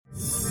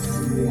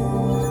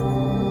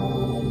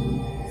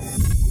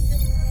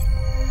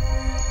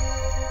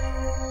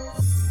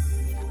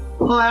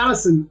Hi,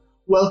 Alison.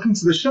 Welcome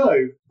to the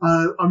show.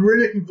 I'm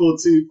really looking forward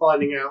to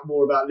finding out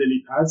more about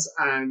Lilypads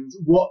and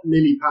what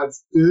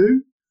Lilypads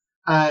do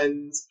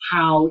and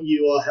how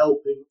you are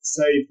helping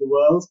save the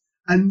world.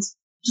 And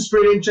just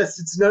really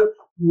interested to know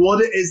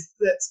what it is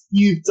that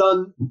you've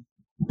done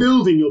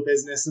building your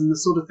business and the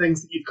sort of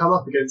things that you've come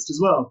up against as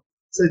well.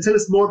 So tell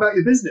us more about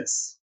your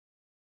business,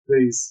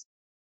 please.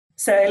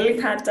 So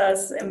Lilypad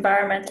does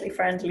environmentally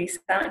friendly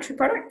sanitary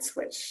products,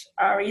 which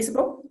are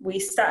reusable. We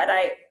started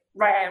out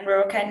right out in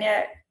rural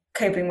Kenya,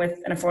 coping with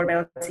an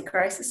affordability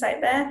crisis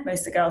out there. Most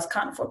of the girls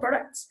can't afford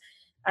products.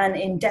 And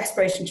in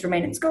desperation to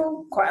remain in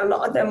school, quite a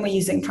lot of them were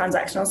using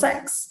transactional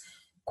sex.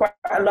 Quite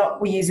a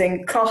lot were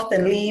using cloth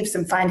and leaves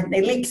and finding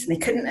they leaked and they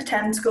couldn't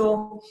attend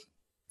school.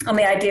 And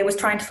the idea was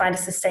trying to find a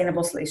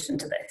sustainable solution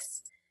to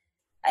this.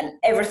 And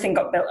everything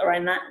got built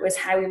around that. Was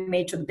how we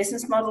made sure the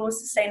business model was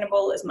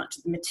sustainable, as much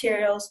as the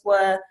materials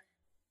were,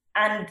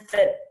 and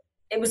that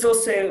it was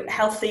also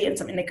healthy and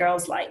something the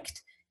girls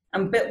liked.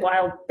 And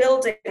while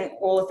building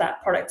all of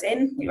that product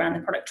in, we ran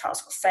the product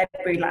trials for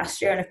February last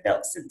year and have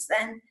built since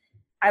then.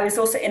 I was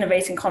also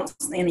innovating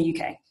constantly in the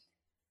UK.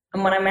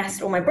 And when I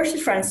messaged all my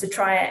British friends to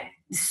try it,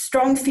 the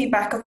strong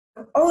feedback of,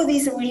 oh,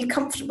 these are really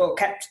comfortable,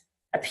 kept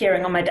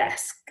appearing on my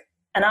desk.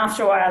 And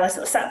after a while, I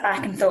sort of sat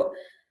back and thought,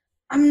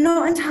 I'm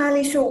not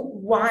entirely sure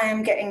why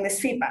I'm getting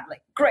this feedback.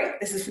 Like, great,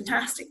 this is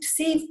fantastic to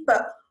see,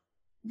 but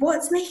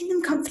what's making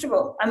them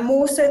comfortable? And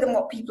more so than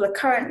what people are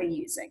currently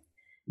using.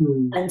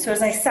 And so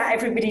as I sat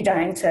everybody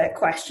down to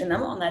question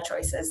them on their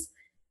choices,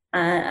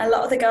 a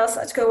lot of the girls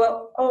started to go,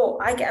 well, oh,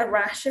 I get a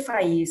rash if I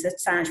use a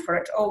sanitary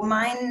product, or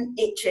mine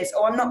itches,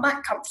 or I'm not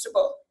that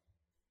comfortable.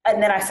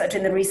 And then I started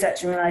doing the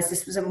research and realised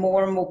this was a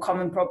more and more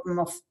common problem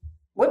of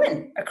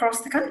women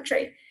across the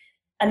country.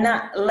 And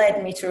that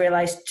led me to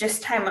realise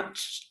just how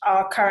much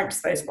our current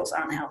disposables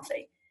aren't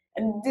healthy.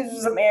 And this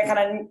was something I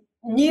kind of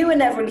knew and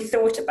never really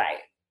thought about.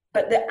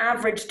 But the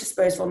average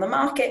disposable on the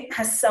market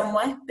has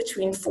somewhere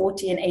between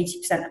 40 and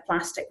 80% of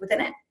plastic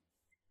within it.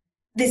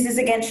 This is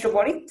against your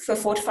body for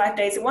 4 to 5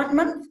 days a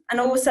month.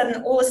 And all of a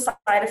sudden, all the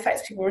side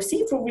effects people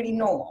receive are really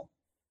normal.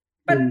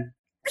 But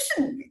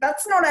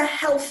that's not a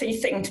healthy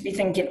thing to be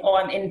thinking, oh,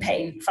 I'm in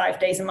pain 5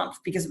 days a month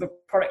because of a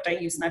product I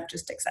use and I've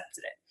just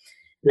accepted it.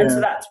 Yeah. And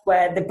so that's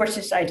where the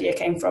British idea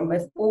came from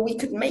with, well, we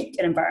could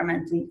make an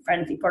environmentally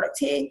friendly product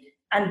here,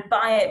 and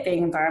by it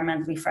being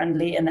environmentally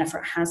friendly and therefore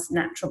it has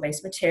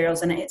natural-based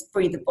materials and it's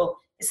breathable,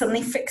 it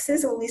suddenly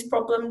fixes all these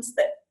problems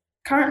that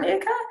currently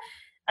occur.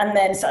 And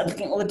then started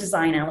looking at all the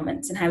design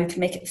elements and how we can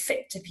make it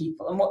fit to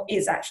people and what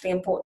is actually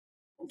important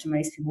to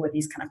most people with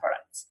these kind of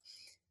products.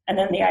 And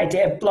then the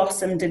idea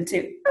blossomed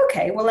into,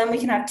 okay, well then we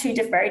can have two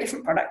very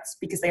different products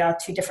because they are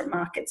two different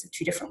markets of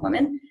two different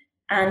women,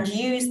 and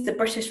use the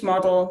British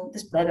model,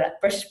 this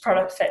British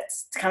product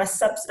fits, to kind of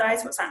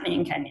subsidize what's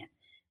happening in Kenya.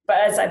 But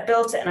as I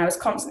built it, and I was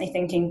constantly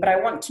thinking, but I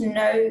want to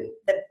know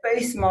that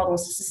both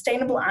models are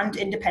sustainable and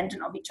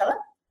independent of each other.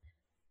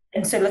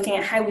 And so looking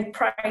at how we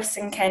price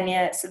in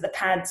Kenya, so the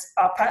pads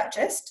are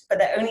purchased, but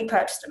they're only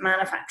purchased at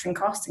manufacturing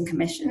costs and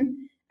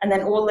commission. And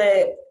then all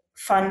the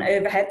fun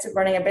overheads of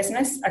running a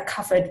business are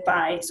covered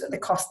by sort of the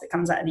cost that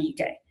comes out of the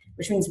UK,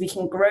 which means we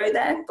can grow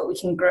there, but we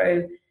can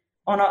grow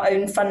on our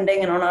own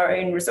funding and on our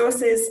own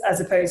resources,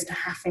 as opposed to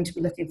having to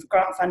be looking for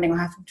grant funding or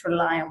having to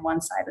rely on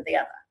one side or the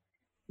other.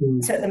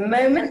 So at the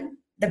moment,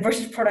 the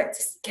British product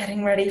is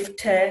getting ready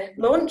to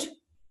launch.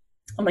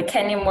 And the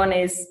Kenyan one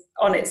is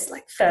on its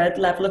third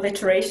level of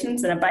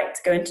iterations and about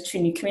to go into 2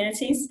 new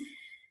communities.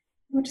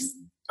 We're just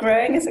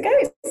growing as it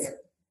goes.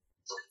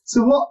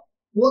 So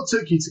what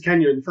took you to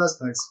Kenya in the first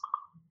place?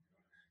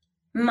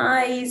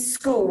 My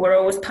school were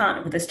always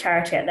partnered with this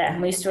charity out there, and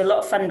we used to do a lot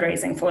of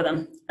fundraising for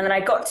them. And then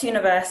I got to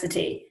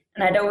university,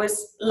 and I'd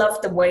always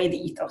loved the way the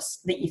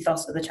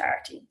ethos of the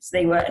charity. So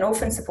they were an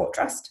orphan support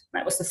trust.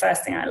 That was the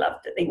first thing I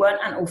loved, that they weren't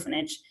an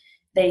orphanage.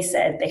 They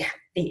said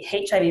the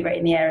HIV rate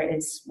in the area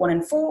is 1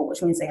 in 4,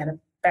 which means they had a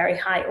very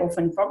high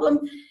orphan problem.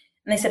 And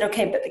they said,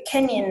 okay, but the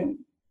Kenyan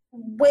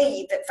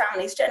way that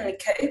families generally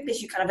cope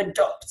is you kind of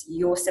adopt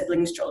your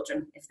siblings'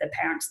 children if their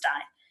parents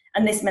die.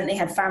 And this meant they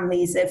had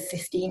families of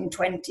 15,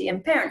 20,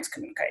 and parents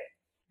couldn't cope.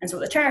 And so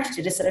what the charity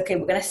did is said, okay,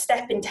 we're going to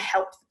step in to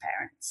help the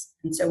parents.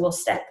 And so we'll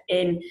step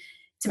in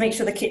to make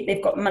sure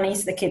they've got money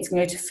so the kids can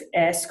go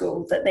to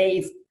school, that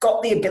they've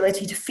got the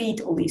ability to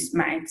feed all these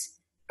mouths,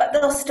 but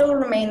they'll still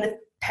remain the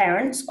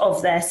parents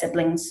of their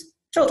siblings'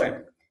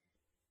 children.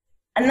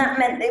 And that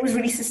meant it was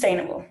really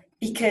sustainable,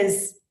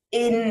 because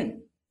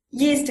in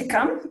years to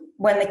come,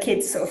 when the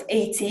kid's sort of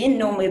 18,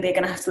 normally they're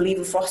going to have to leave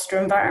a foster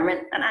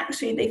environment, and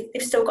actually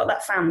they've still got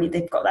that family,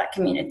 they've got that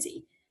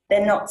community.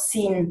 They're not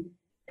seen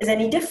as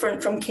any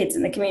different from kids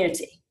in the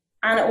community.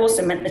 And it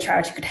also meant the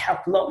charity could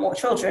help a lot more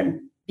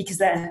children because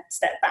they're a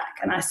step back.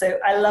 And so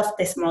I loved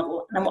this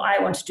model. And what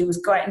I wanted to do was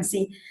go out and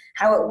see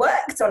how it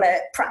worked on a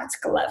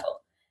practical level.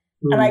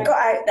 And I got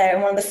out there,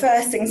 and one of the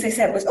first things they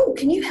said was, oh,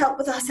 can you help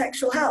with our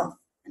sexual health?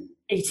 And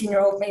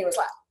 18-year-old me was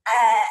like,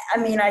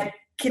 I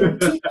can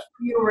teach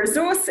you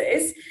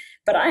resources,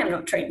 but I am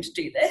not trained to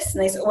do this.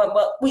 And they said,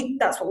 well,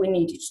 that's what we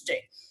need you to do.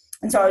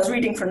 And so I was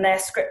reading from their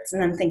scripts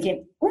and then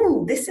thinking,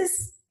 oh, this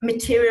is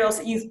materials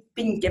that you've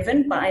been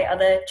given by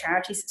other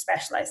charities that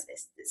specialise in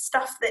this. It's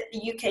stuff that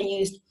the UK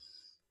used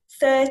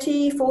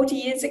 30, 40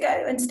 years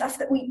ago, and stuff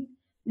that we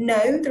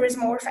know there is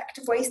more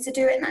effective ways to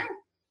do it now.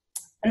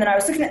 And then I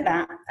was looking at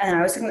that, and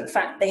I was looking at the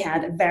fact they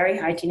had a very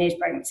high teenage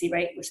pregnancy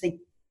rate, which they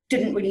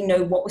didn't really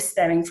know what was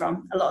stemming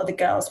from. A lot of the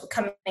girls were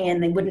coming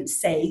in, they wouldn't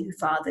say who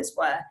fathers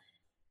were.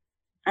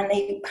 And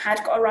they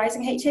had got a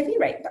rising HIV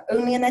rate, but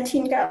only in their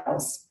teen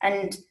girls.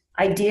 And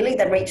ideally,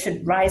 the rate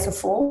should rise or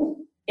fall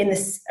in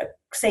the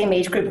same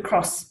age group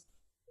across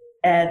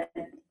the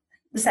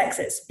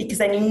sexes, because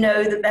then you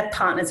know that their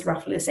partner's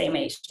roughly the same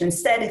age.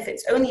 Instead, if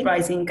it's only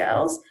rising in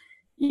girls,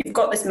 you've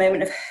got this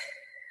moment of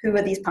who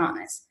are these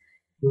partners?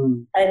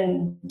 Mm.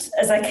 And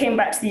as I came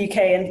back to the UK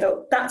and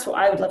thought, that's what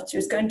I would love to do,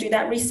 is go and do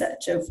that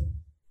research of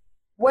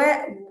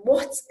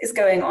what is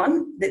going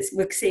on that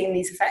we're seeing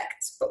these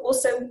effects, but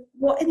also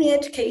what in the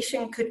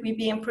education could we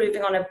be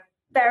improving on a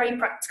very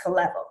practical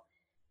level.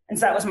 And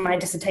so that was my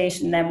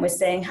dissertation then, was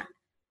saying,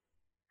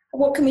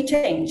 what can we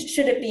change?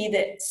 Should it be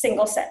that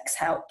single sex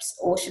helps,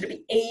 or should it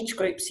be age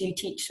groups you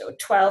teach, so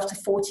 12 to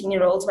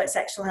 14-year-olds about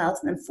sexual health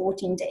and then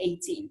 14 to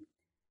 18?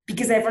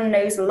 Because everyone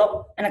knows a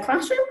lot in a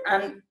classroom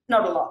and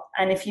not a lot.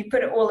 And if you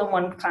put it all in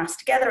one class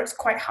together, it's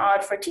quite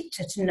hard for a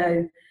teacher to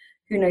know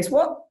who knows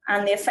what,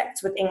 and the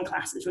effects within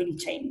classes really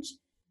change.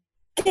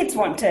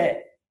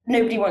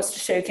 Nobody wants to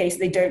showcase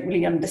they don't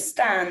really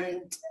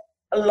understand.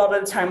 A lot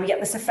of the time we get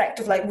this effect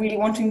of like really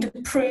wanting to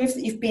prove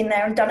that you've been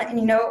there and done it and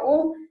you know it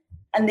all.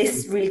 And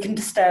this really can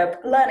disturb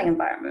a learning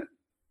environment.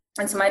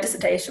 And so my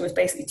dissertation was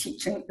basically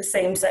teaching the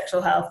same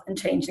sexual health and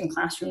changing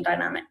classroom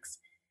dynamics.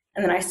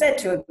 And then I said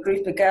to a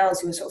group of girls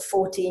who were sort of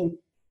 14,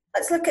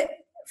 let's look at,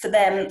 for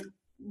them,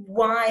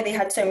 why they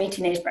had so many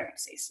teenage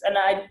pregnancies. And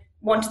I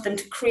wanted them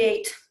to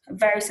create a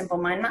very simple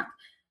mind map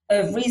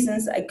of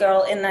reasons that a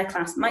girl in their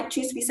class might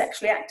choose to be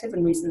sexually active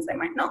and reasons they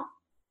might not.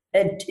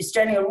 It's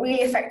generally a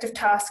really effective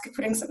task of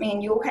putting something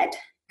in your head,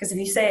 because if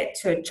you say it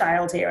to a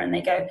child here and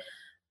they go,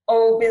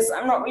 oh, because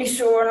I'm not really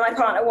sure and my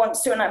partner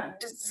wants to and I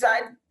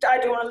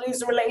don't want to lose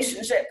the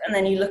relationship, and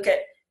then you look at,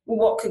 well,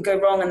 what could go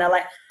wrong, and they're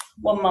like,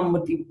 well, mum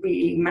would be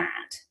really mad.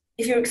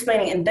 If you're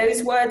explaining it in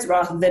those words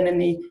rather than in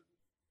the,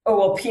 oh,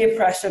 well, peer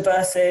pressure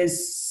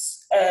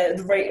versus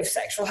the rate of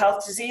sexual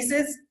health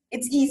diseases,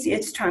 it's easier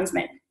to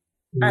transmit.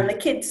 And the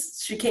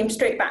kids, she came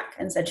straight back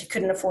and said she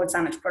couldn't afford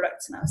sanitary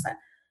products. And I was like,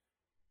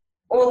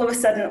 all of a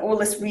sudden, all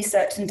this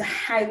research into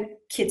how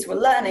kids were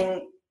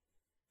learning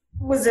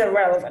was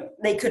irrelevant.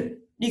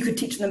 You could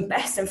teach them the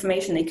best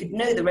information, they could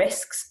know the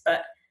risks,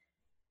 but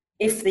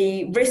if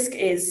the risk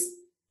is,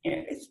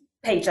 it's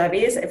HIV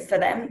is for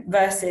them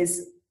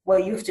versus, well,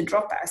 you have to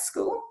drop out of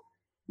school,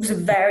 it was a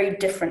very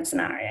different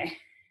scenario.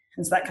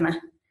 And so that kind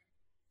of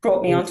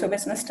brought me onto a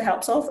business to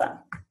help solve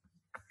that.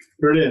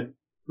 Brilliant.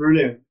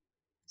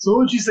 So what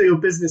would you say your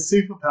business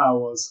superpower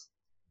was?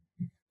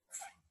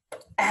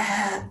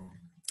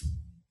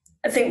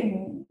 I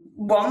think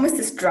one was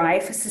this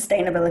drive for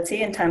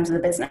sustainability in terms of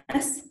the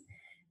business.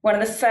 One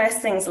of the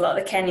first things a lot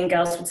of the Kenyan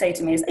girls would say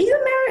to me is, are you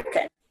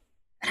American?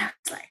 And I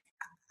was like,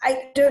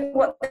 I don't know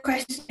what the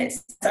question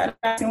is. So I'm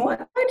asking,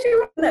 what do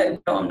you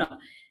know? No, I'm not.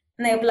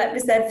 And they would be like,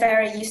 because they're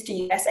very used to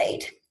US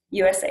aid.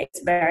 US aid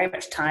is very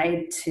much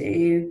tied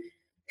to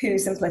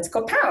who's in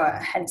political power,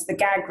 hence the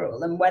gag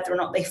rule, and whether or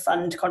not they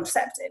fund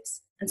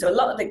contraceptives. And so a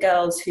lot of the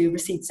girls who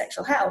received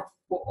sexual health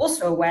were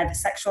also aware that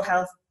sexual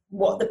health,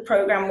 what the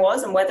program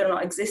was and whether or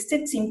not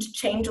existed, seemed to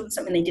change on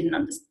something they didn't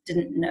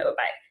know about.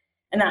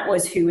 And that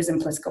was who was in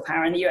political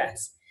power in the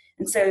US.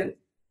 And so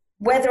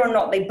whether or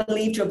not they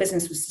believed your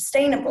business was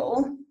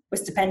sustainable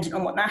was dependent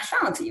on what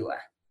nationality you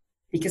were,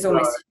 because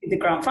almost who the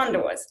grant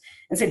funder was.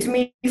 And so to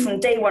me, from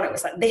day one, it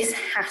was like, this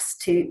has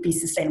to be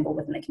sustainable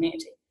within the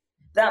community.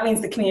 That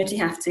means the community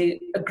have to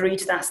agree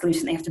to that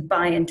solution. They have to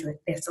buy into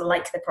it. They have to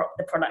like the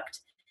product.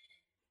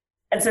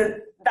 And so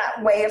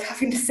that way of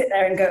having to sit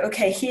there and go,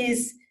 okay,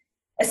 here's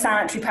a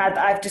sanitary pad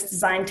that I've just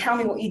designed. Tell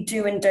me what you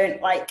do and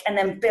don't like, and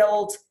then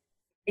build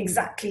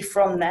exactly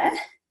from there.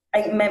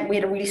 It meant we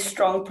had a really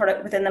strong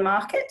product within the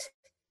market.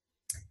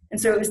 And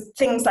so it was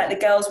things like the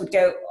girls would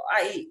go,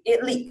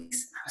 it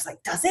leaks. I was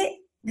like, does it?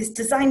 It's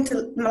designed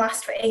to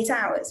last for 8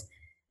 hours.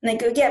 And they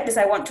go, yeah, because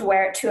I want to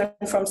wear it to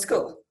and from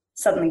school.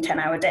 Suddenly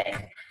 10-hour day.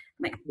 I'm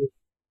like,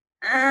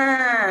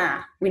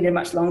 we need a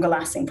much longer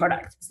lasting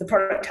product. So the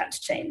product had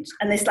to change.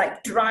 And this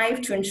like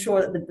drive to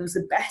ensure that there was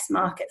the best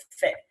market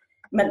fit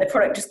meant the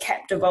product just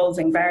kept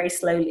evolving very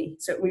slowly.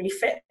 So it really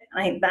fit.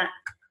 And I think that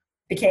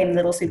became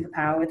the little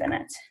superpower within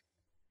it.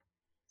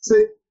 So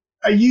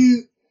are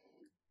you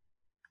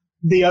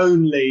the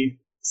only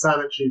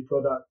sanitary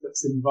product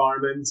that's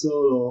environmental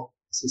or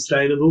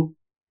sustainable?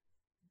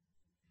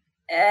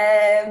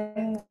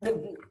 It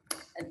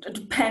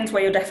depends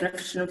where your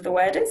definition of the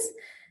word is.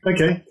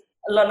 Okay.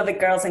 A lot of the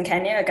girls in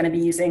Kenya are going to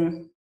be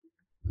using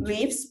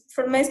leaves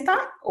for the most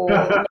part, or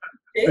okay.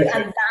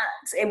 And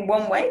that in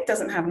one way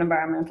doesn't have an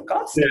environmental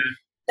cost. Yeah.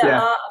 There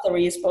are other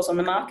reusables on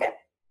the market.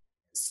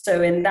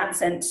 So in that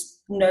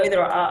sense, no,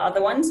 there are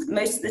other ones.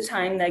 Most of the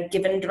time they're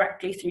given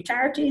directly through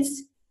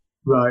charities.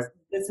 Right.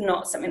 It's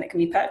not something that can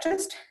be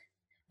purchased.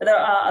 But there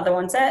are other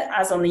ones there,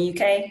 as on the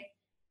UK.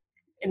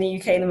 In the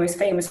UK, the most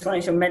famous one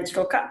is your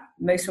menstrual cup.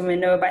 Most women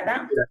know about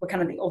that. Yeah. We're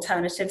kind of the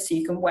alternative, so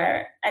you can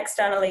wear it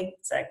externally.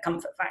 It's a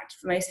comfort factor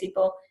for most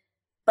people.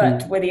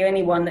 But we're the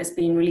only one that's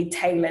been really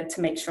tailored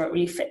to make sure it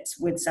really fits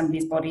with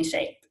somebody's body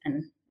shape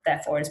and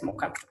therefore is more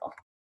comfortable.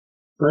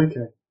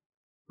 Okay,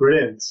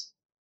 brilliant.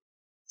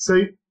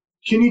 So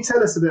can you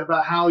tell us a bit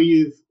about how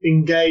you've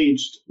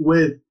engaged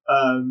with,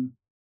 how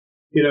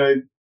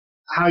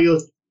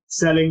you're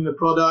selling the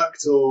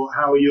product, or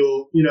how are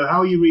you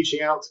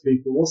reaching out to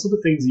people? What sort of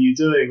things are you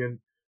doing, and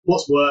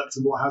what's worked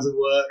and what hasn't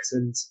worked?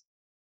 And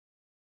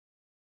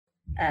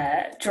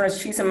do you want to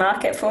choose a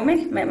market for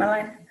me? Make my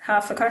life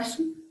half a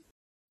question.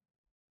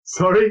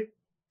 Sorry?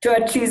 Do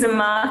I choose a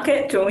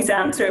market? Do you want me to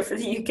answer it for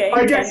the UK?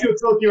 I guess you're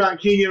talking about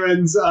Kenya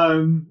and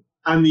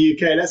the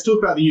UK. Let's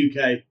talk about the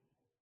UK.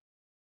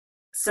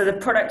 So the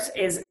product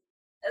is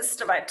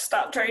just about to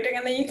start trading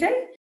in the UK.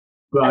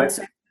 Right. And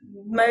so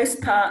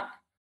most part,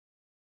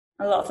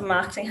 a lot of the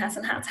marketing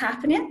hasn't had to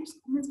happen yet.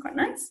 That's quite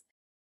nice.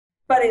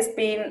 But it's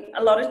been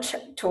a lot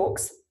of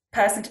talks,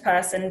 person to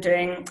person,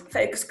 doing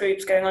focus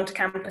groups, going onto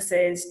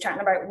campuses,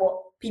 chatting about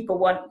what people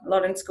want, a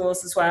lot in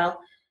schools as well,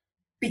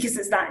 because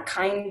it's that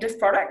kind of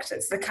product.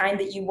 It's the kind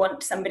that you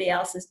want somebody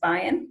else's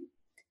buy-in,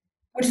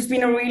 which has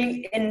been a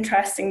really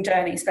interesting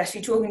journey,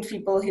 especially talking to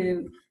people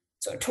who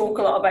sort of talk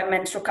a lot about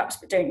menstrual cups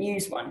but don't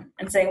use one,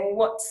 and saying, well,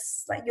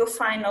 what's like your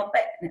final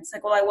bit? And it's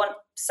like, well, I want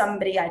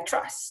somebody I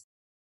trust.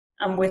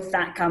 And with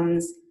that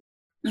comes,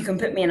 you can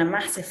put me in a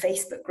massive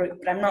Facebook group,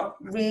 but I'm not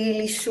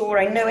really sure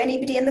I know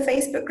anybody in the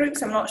Facebook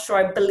groups. I'm not sure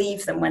I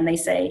believe them when they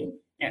say,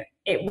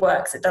 it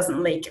works, it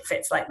doesn't leak, it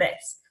fits like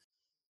this.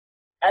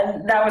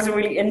 And that was a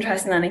really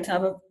interesting learning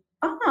time of,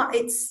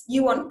 it's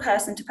you want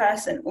person to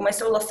person.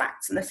 Almost all the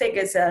facts and the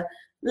figures are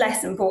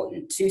less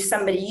important to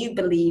somebody you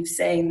believe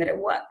saying that it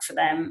worked for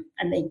them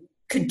and they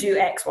could do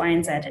X, Y,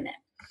 and Z in it.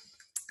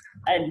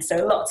 And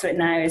so lots of it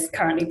now is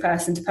currently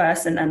person to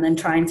person, and then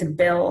trying to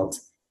build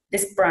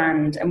this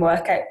brand and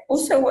work out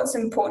also what's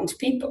important to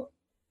people.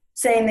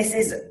 Saying this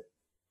is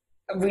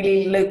a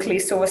really locally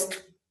sourced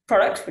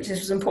product, which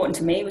was important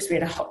to me, was we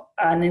had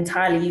an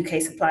entirely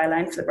UK supply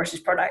line for the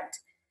British product.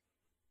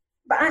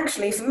 But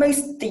actually, for most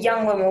of the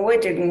young women we're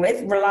dealing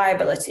with,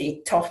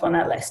 reliability top on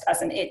that list,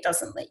 as in it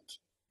doesn't leak.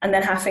 And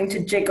then having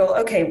to jiggle,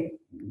 okay,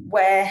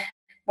 where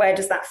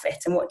does that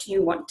fit and what do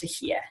you want to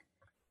hear?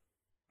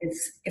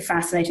 It's a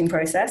fascinating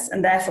process,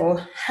 and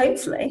therefore,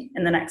 hopefully,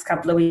 in the next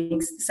couple of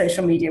weeks,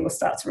 social media will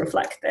start to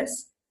reflect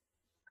this.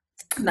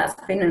 And that's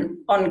been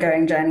an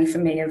ongoing journey for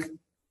me of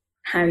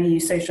how you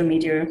use social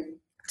media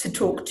to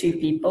talk to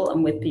people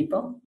and with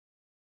people.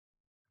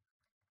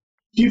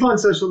 Do you find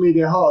social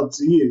media hard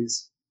to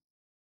use?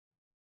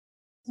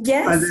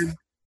 Yes.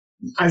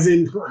 As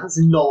in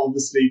not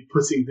obviously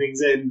putting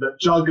things in, but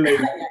juggling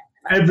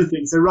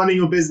everything. So running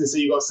your business, so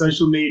you've got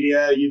social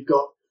media, you've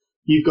got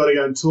to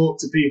go and talk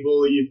to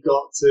people, you've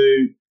got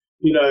to,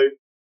 do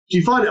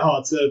you find it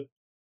hard to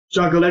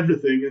juggle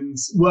everything and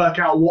work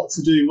out what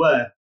to do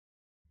where?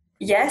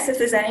 Yes, if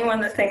there's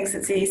anyone that thinks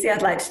it's easy,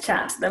 I'd like to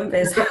chat to them, but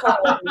it's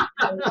hard.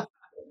 I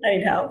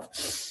need help.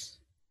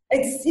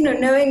 It's,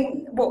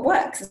 knowing what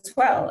works as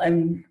well.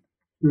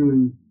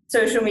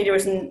 Social media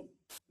isn't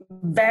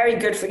very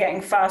good for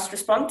getting fast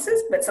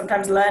responses, but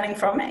sometimes learning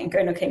from it and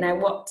going, okay, now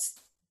what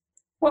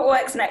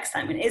works next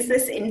time? And is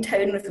this in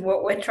tone with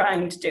what we're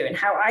trying to do? And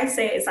how I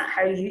say it, is that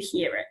how you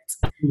hear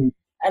it?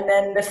 And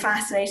then the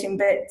fascinating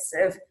bits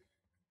of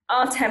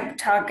our target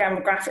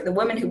demographic, the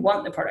women who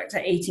want the product, are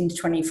 18 to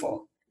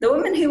 24. The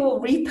women who will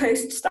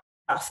repost stuff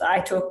that I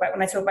talk about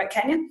when I talk about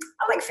Kenya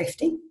are like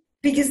 50,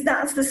 because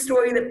that's the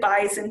story that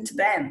buys into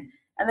them.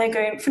 And they're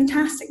going,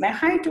 fantastic. Now,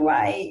 how do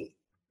I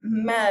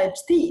merge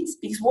these?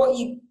 Because what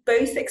you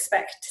both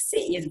expect to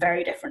see is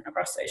very different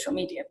across social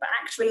media. But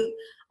actually,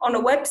 on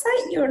a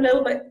website, you're a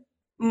little bit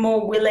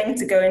more willing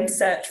to go and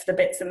search for the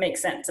bits that make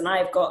sense. And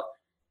I've got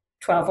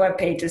 12 web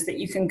pages that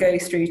you can go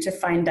through to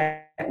find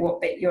out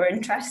what bit you're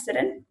interested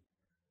in.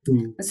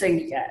 So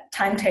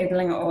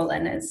timetabling it all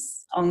in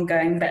is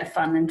ongoing bit of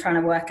fun, and trying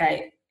to work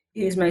out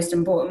who's most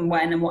important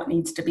when and what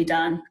needs to be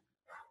done.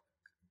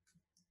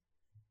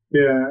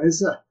 Yeah,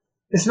 it's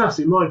an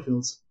absolute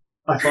minefield.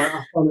 I find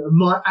it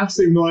an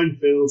absolute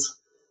minefield.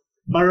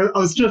 I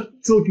was just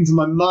talking to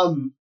my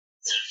mum.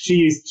 She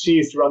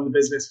used to run the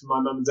business for my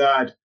mum and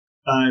dad,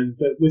 and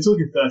we're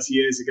talking 30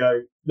 years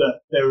ago that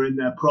they were in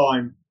their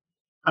prime.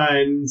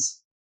 And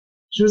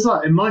she was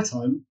like, in my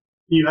time,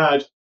 you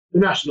had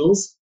the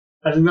Nationals,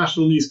 had a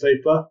national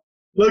newspaper,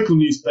 local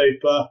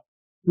newspaper,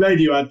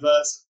 radio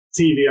adverts,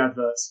 TV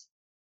adverts,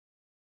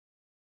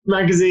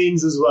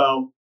 magazines as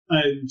well,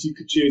 and you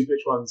could choose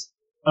which ones.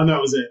 And that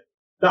was it.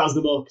 That was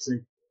the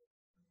marketing.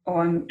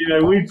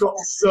 We've got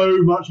so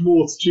much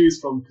more to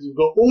choose from because we've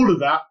got all of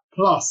that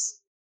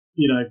plus,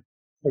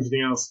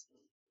 everything else.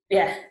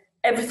 Yeah,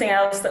 everything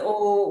else that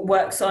all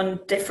works on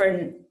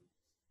different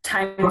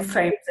time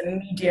frames and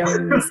mediums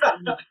and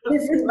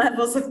different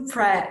levels of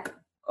prep.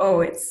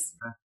 Oh, it's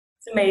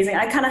amazing.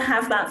 I kind of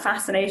have that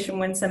fascination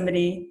when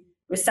somebody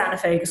was sat in a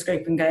focus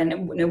group and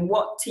going,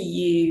 what to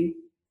you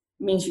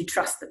means you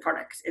trust the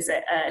product? Is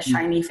it a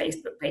shiny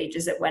Facebook page?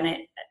 Is it when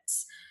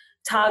it's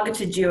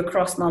targeted you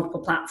across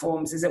multiple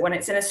platforms? Is it when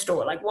it's in a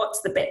store? Like,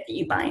 what's the bit that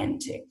you buy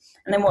into?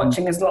 And then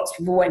watching as lots of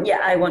people went,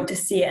 yeah, I want to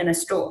see it in a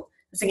store.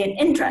 It's again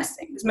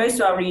interesting because most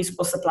of our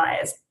reusable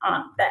suppliers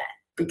aren't there,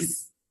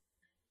 because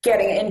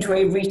getting it into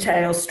a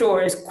retail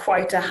store is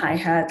quite a high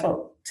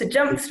hurdle to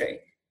jump through.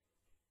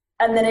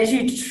 And then as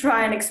you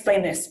try and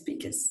explain this,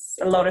 because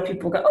a lot of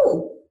people go,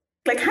 oh,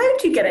 like, how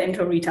do you get it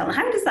into a retailer?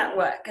 How does that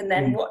work? And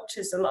then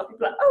watches a lot of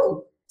people like,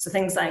 oh, so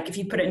things like if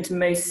you put it into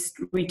most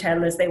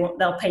retailers,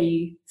 they'll pay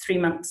you 3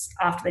 months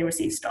after they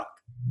receive stock.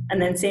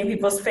 And then seeing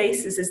people's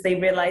faces as they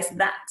realize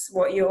that's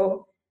what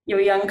your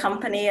young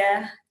company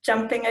are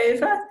jumping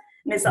over.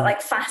 And it's that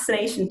like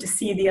fascination to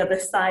see the other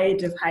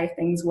side of how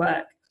things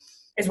work,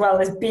 as well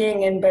as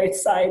being in both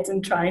sides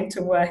and trying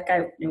to work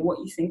out what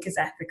you think is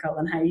ethical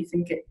and how you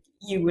think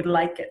you would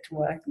like it to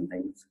work and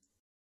things.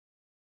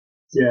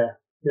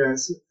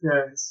 It's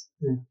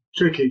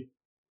tricky.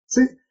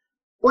 So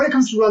when it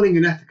comes to running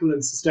an ethical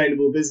and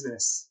sustainable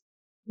business,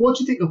 what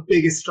do you think your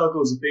biggest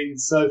struggles have been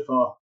so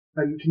far?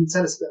 And can you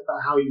tell us a bit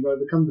about how you've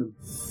overcome them?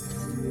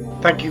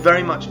 Thank you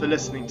very much for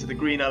listening to the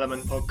Green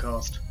Element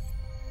podcast.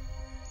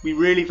 We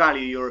really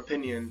value your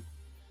opinion,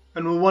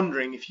 and we're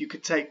wondering if you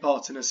could take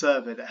part in a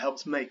survey that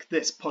helps make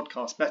this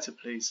podcast better,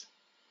 please.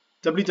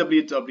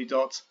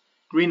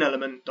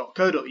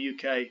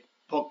 www.greenelement.co.uk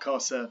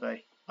podcast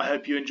survey. I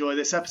hope you enjoy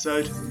this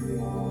episode.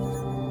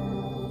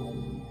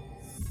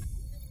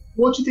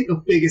 What do you think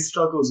your biggest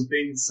struggles have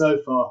been so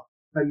far?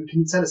 And can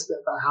you tell us a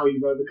bit about how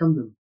you've overcome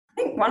them?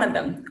 I think one of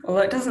them,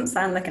 although it doesn't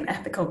sound like an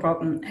ethical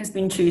problem, has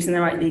been choosing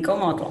the right legal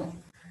model.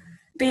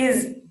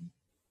 Because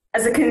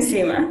as a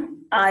consumer,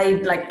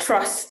 I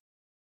trust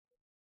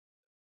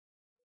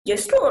your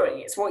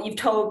story. It's what you've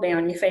told me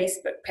on your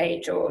Facebook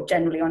page or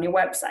generally on your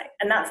website.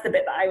 And that's the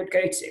bit that I would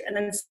go to. And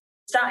then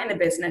starting the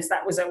business,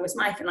 that was always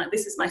my thing. Like,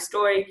 this is my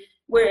story.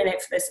 We're in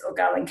it for this little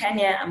girl in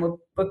Kenya and we're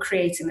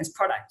creating this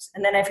product.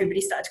 And then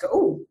everybody started to go,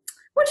 oh,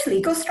 what's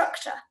legal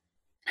structure?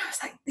 And I was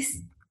like,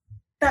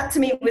 that to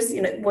me was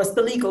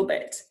the legal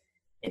bit.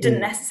 It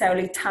didn't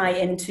necessarily tie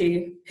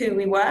into who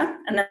we were.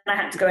 And then I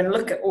had to go and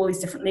look at all these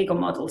different legal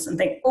models and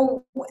think,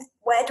 oh,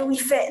 where do we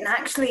fit? And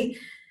actually,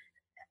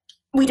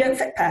 we don't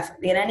fit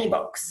perfectly in any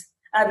box.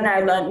 I've now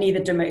learned neither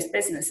do most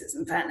businesses,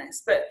 in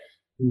fairness. But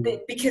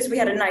because we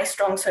had a nice,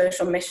 strong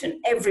social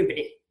mission,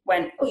 everybody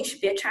went, oh, you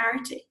should be a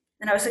charity.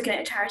 And I was looking at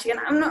a charity and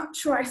I'm not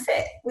sure I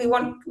fit. We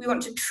want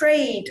to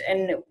trade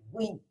and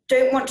we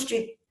don't want to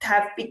be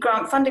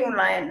grant funding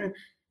reliant. And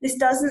this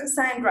doesn't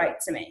sound right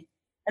to me.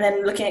 And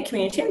then looking at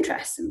community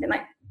interests and being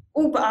like,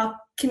 oh, but our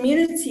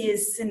community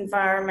is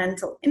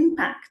environmental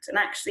impact. And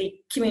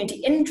actually community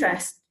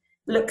interest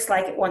looks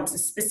like it wants a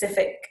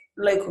specific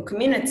local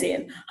community.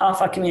 And half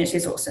our community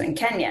is also in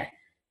Kenya.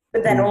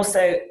 But then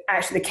also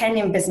actually the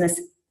Kenyan business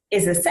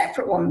is a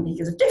separate one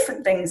because of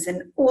different things.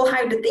 And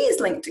how did these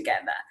link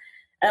together?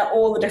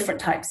 All the different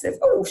types of,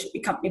 should be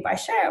company by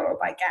share or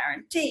by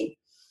guarantee.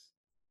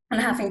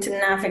 And having to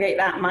navigate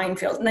that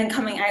minefield and then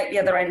coming out the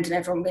other end and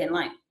everyone being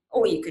like,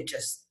 oh, you could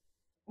just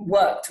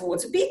work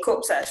towards a B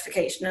Corp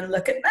certification and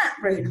look at that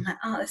route.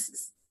 I'm like, this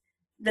is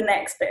the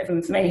next bit of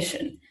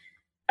information.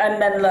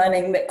 And then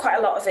learning that quite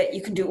a lot of it,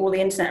 you can do all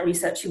the internet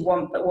research you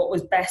want, but what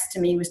was best to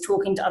me was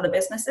talking to other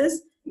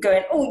businesses,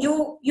 going,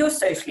 oh, you're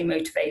socially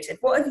motivated.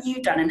 What have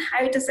you done and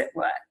how does it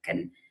work?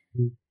 And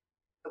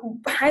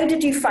how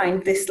did you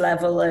find this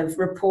level of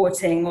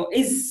reporting? Or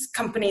is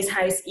Companies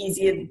House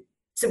easier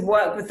to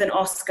work with than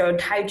Oscar?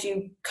 And how do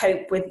you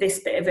cope with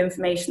this bit of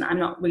information? I'm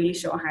not really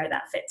sure how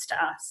that fits to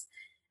us.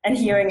 And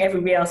hearing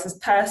everybody else's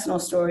personal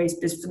stories,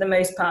 because for the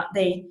most part,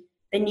 they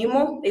knew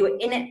more. They were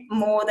in it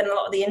more than a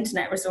lot of the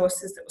internet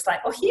resources that was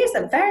like, oh, here's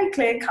a very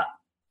clear-cut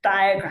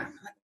diagram.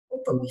 Like,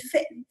 but we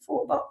fit in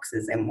 4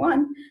 boxes in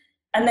one.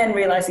 And then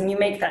realizing you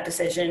make that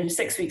decision,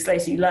 6 weeks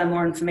later, you learn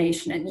more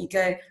information and you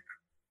go,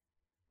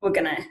 we're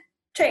going to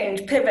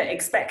change, pivot,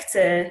 expect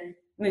to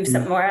move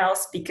somewhere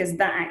else because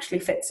that actually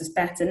fits us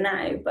better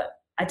now. But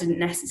I didn't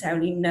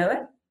necessarily know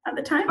it at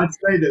the time. I'd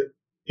say that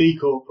B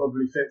Corp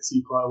probably fits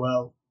you quite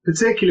well,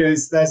 particularly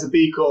as there's a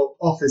B Corp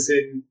office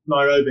in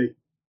Nairobi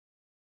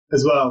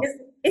as well.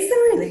 Is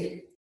there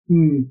really?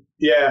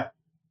 Yeah.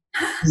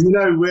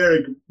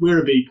 We're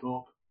a B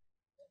Corp.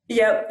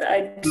 Yep.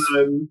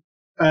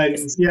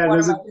 There's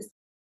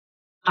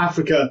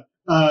Africa.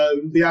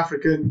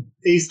 The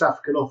East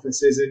African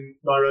office is in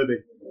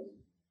Nairobi.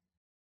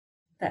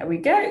 There we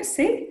go.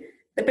 See?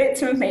 The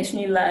bits of information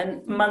you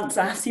learn months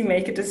after you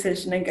make a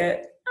decision and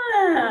go,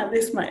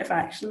 this might have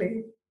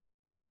actually...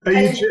 Are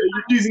you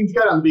choosing to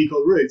go down the B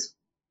Corp route?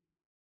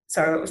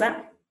 Sorry, what was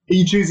that? Are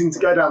you choosing to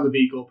go down the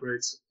B Corp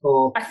route?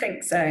 Or I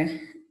think so.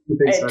 You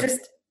think so?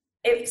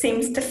 It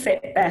seems to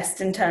fit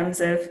best in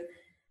terms of...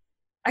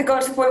 I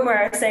got to the point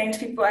where I was saying to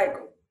people, like,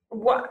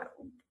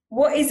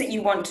 what is it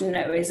you want to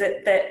know? Is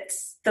it that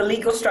the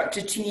legal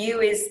structure to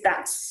you is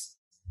that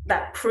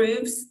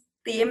proves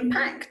the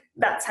impact?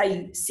 That's how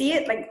you see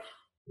it? Like,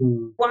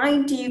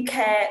 why do you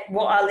care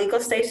what our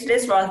legal status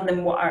is rather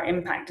than what our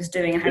impact is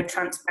doing and how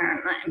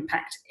transparent that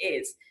impact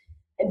is?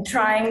 And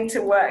trying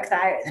to work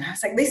that out. And I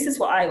was like, this is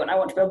what I want. I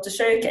want to be able to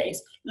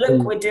showcase,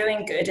 look, we're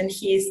doing good. And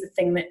here's the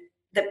thing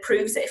that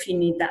proves it if you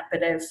need that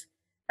bit of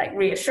like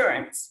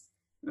reassurance.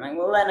 I'm like,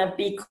 well, then a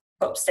B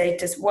Corp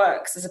status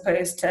works as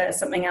opposed to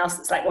something else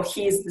that's like, well,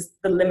 here's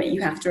the limit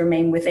you have to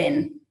remain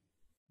within.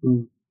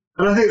 And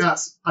I think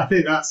that's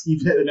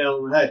you've hit the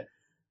nail on the head.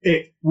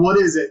 What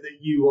is it that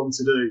you want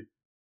to do?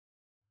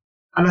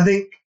 And I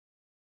think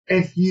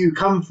if you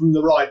come from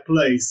the right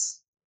place,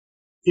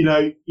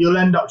 you'll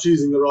end up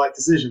choosing the right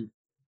decision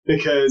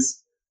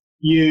because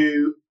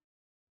it's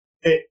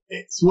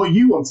what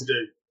you want to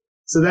do.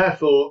 So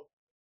therefore,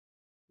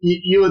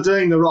 you are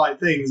doing the right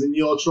things and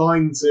you're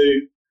trying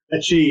to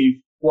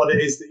achieve what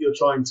it is that you're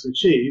trying to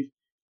achieve,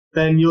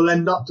 then you'll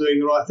end up doing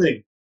the right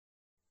thing.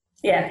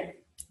 Yeah,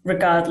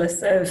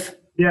 regardless of...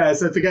 Yeah,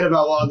 so forget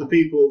about what other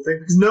people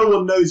think because no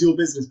one knows your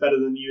business better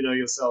than you know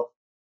yourself.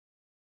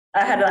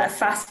 I had a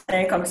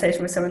fascinating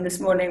conversation with someone this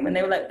morning when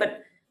they were like,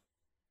 but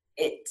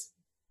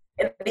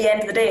at the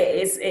end of the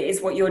day, it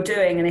is what you're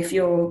doing. And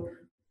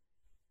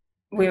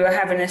we were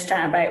having this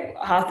chat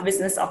about how the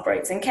business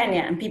operates in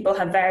Kenya, and people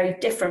have very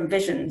different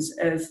visions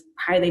of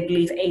how they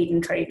believe aid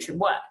and trade should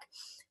work.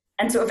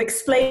 And sort of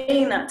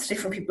explaining that to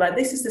different people, like,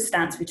 this is the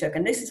stance we took,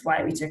 and this is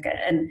why we took it,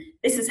 and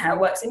this is how it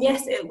works. And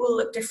yes, it will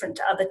look different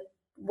to other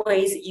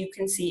ways that you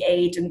can see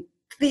aid, and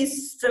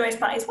these, for the most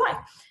part, is why.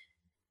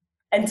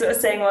 And sort of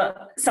saying,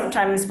 well,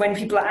 sometimes when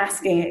people are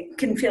asking, it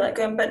can feel like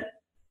going, but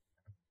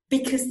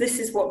because this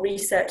is what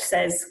research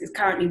says is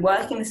currently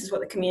working, this is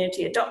what the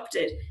community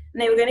adopted. And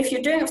they were going, if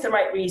you're doing it for the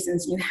right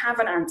reasons, and you have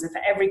an answer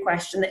for every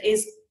question that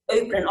is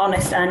open and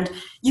honest, and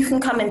you can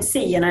come and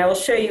see, and I will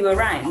show you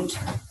around,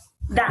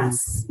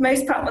 that's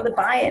most part what the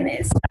buy-in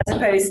is, as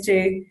opposed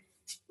to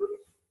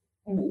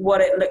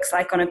what it looks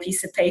like on a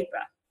piece of paper.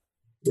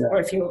 Yeah. Or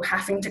if you're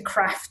having to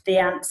craft the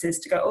answers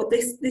to go, oh,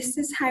 this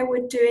is how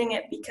we're doing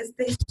it because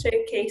this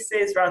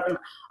showcases, rather than,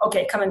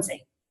 okay, come and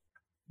see.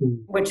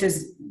 Which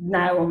is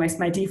now almost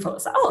my default.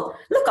 It's like, oh,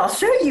 look, I'll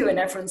show you. And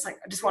everyone's like,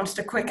 I just wanted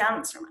a quick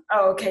answer. I'm like,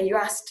 oh, okay, you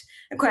asked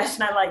a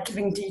question I like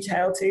giving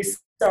detail to.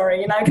 Sorry,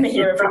 you're now going to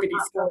hear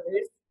everybody's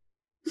stories.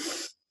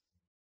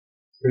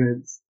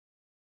 Brilliant.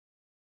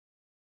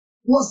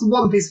 What's the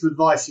one piece of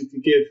advice you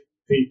could give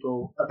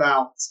people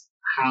about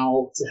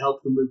how to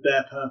help them with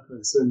their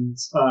purpose and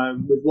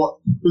with what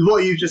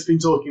you've just been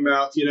talking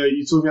about?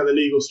 You're talking about the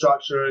legal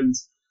structure and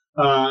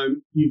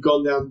you've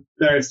gone down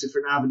various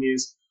different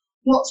avenues.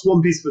 What's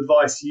one piece of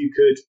advice you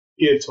could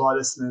give to our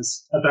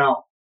listeners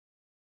about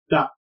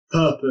that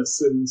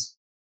purpose and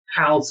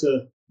how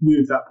to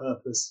move that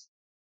purpose?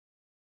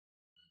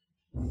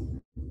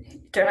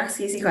 Don't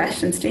ask easy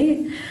questions, do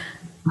you?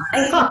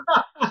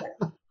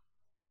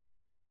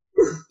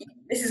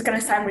 This is going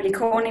to sound really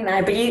corny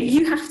now, but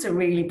you have to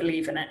really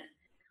believe in it.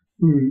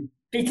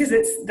 Because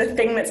it's the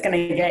thing that's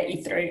going to get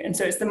you through. And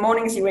so it's the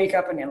mornings you wake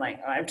up and you're like,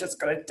 oh, I've just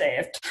got a day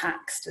of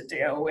tax to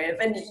deal with.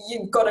 And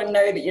you've got to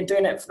know that you're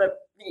doing it for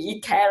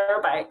you care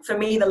about. For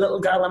me, the little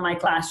girl in my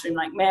classroom,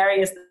 like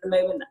Mary, is the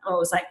moment that I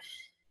was like,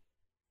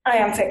 I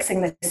am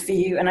fixing this for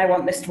you and I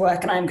want this to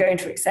work and I'm going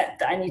to accept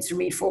that I need to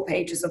read 4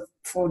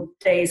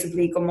 days of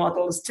legal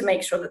models to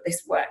make sure that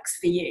this works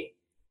for you.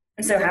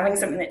 And so having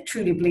something that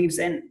truly believes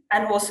in,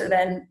 and also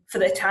then for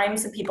the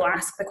times that people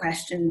ask the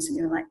questions and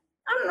you're like,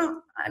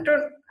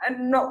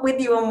 I'm not with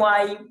you on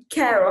why you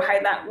care or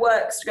how that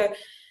works, to go,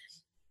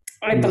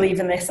 I believe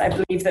in this. I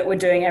believe that we're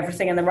doing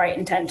everything in the right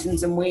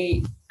intentions and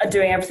we are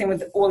doing everything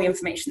with all the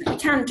information that we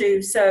can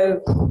do.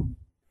 So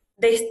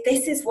this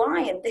is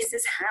why, and this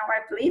is how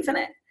I believe in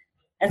it.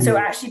 And so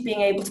actually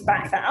being able to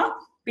back that up,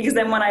 because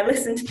then when I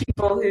listen to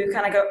people who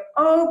kind of go,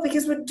 oh,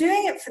 because we're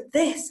doing it for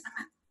this, I'm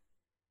like,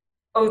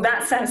 oh,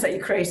 that sounds like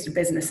you created a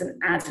business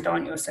and added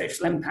on your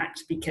social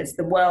impact because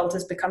the world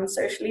has become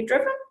socially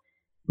driven.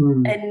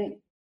 And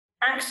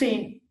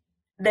actually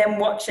then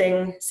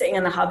sitting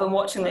in the hub and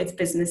watching loads of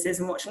businesses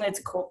and watching loads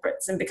of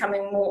corporates and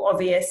becoming more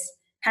obvious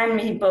how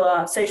many people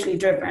are socially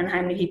driven and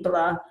how many people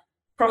are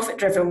profit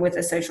driven with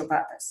a social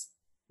purpose.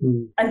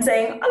 And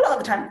saying a lot of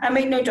the time, I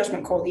make no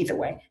judgment call either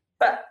way,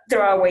 but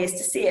there are ways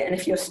to see it. And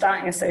if you're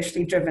starting a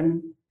socially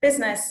driven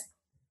business,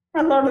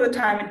 a lot of the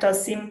time it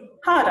does seem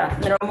harder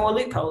and there are more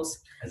loopholes.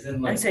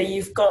 And so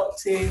you've got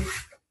to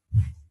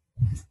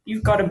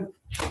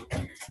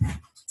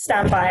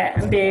stand by it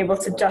and be able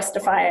to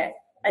justify it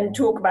and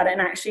talk about it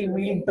and actually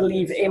really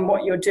believe in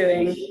what you're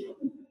doing,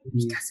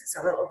 because it's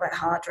a little bit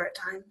harder at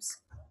times.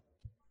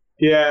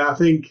 Yeah, I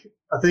think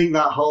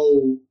that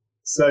whole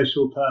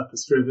social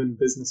purpose driven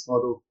business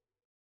model,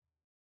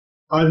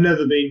 I've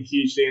never been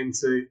hugely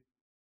into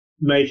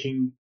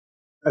making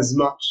as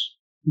much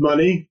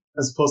money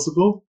as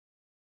possible,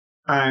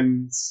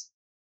 and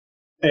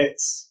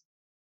it's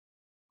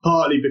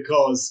partly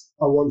because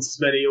I want as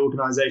many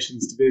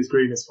organisations to be as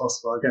green as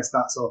possible. I guess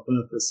that's our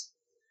purpose.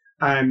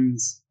 And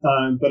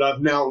but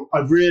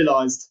I've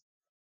realised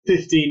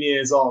 15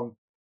 years on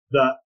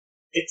that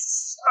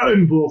it's so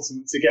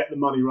important to get the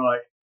money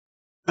right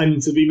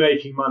and to be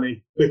making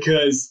money,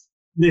 because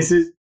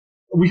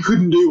we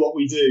couldn't do what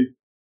we do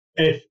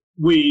if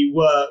we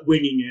were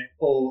winging it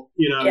or,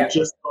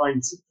 just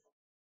trying to.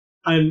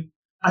 And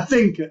I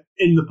think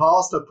in the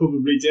past I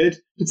probably did,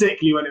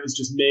 particularly when it was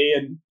just me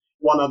and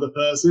one other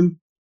person,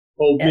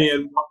 or me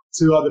and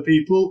two other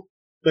people.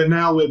 But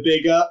now we're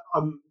bigger.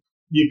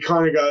 You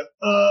kind of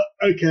go,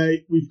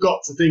 okay, we've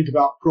got to think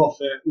about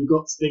profit. We've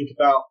got to think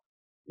about,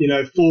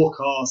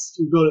 forecast.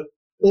 We've got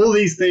all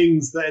these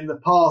things that in the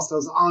past I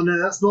was, oh no,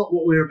 that's not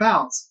what we're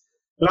about.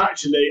 But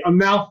actually, I'm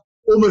now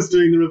almost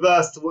doing the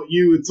reverse to what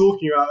you were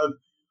talking about.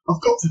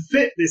 I've got to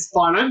fit this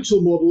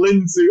financial model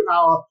into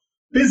our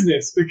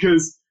business,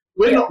 because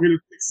we're not going to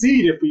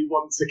succeed if we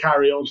want to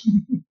carry on.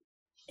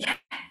 Yeah.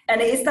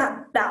 And it is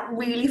that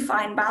really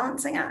fine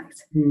balancing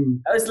act.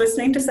 I was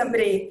listening to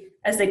somebody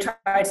as they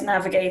tried to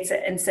navigate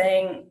it and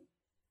saying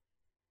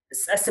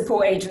a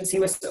support agency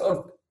was sort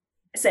of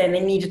saying they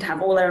needed to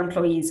have all their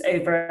employees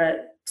over a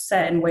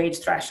certain wage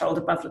threshold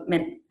above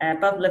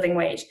living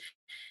wage.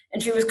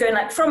 And she was going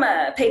like, from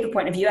a paper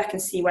point of view, I can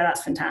see where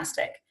that's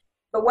fantastic.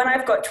 But when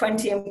I've got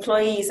 20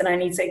 employees and I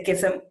need to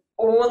give them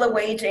all a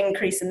wage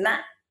increase, and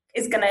that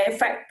is going to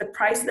affect the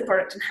price of the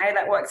product and how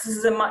that works, this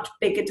is a much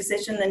bigger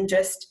decision than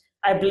just,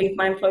 I believe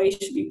my employees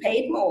should be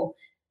paid more.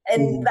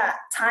 And that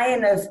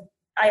tie-in of,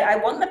 I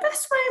want the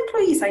best for my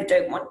employees. I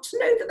don't want to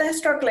know that they're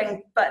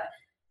struggling, but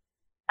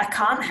I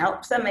can't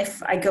help them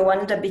if I go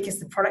under because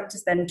the product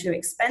is then too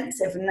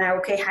expensive. And now,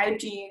 okay, how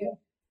do you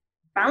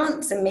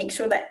balance and make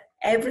sure that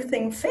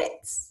everything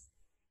fits?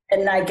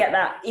 And I get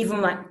that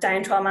even like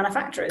down to our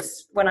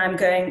manufacturers. When I'm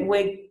going,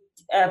 with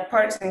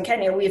products in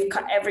Kenya, we've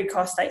cut every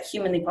cost like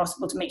humanly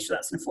possible to make sure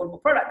that's an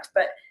affordable product.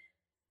 But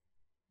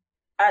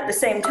at the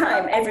same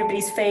time,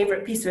 everybody's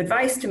favorite piece of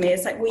advice to me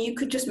is like, well, you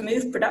could just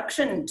move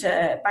production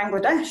to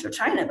Bangladesh or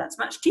China. That's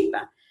much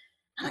cheaper.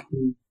 I'm like,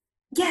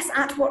 yes,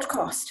 at what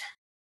cost?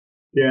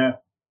 Yeah.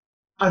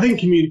 I think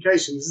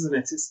communications, isn't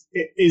it?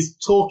 It is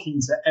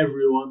talking to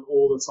everyone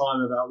all the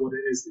time about what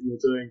it is that you're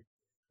doing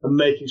and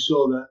making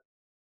sure that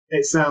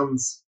it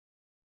sounds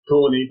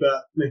corny,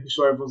 but making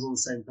sure everyone's on the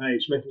same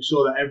page, making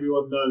sure that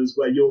everyone knows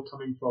where you're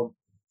coming from.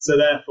 So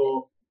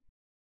therefore,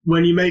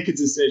 when you make a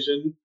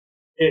decision,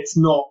 it's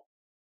not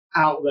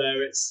out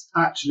there. It's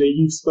actually,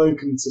 you've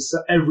spoken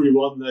to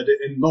everyone that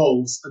it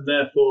involves, and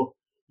therefore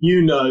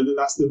you know that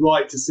that's the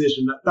right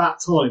decision at that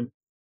time.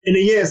 In a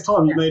year's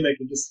time, you may make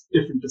a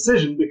different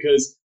decision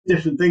because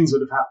different things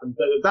would have happened.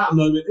 But at that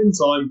moment in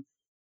time,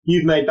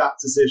 you've made that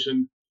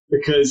decision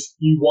because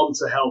you want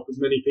to help as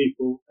many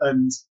people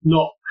and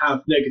not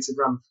have negative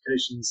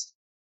ramifications.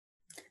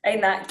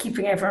 And that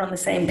keeping everyone on the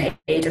same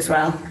page as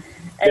well.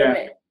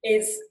 And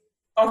it's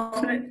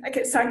often, like,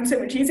 it sounds so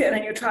much easier, and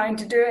then you're trying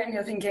to do it and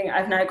you're thinking,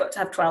 I've now got to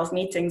have 12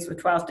 meetings with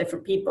 12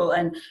 different people,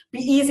 and it'd be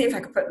easy if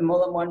I could put them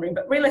all in one room.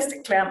 But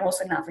realistically, I'm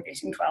also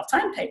navigating 12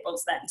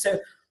 timetables then. So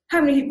how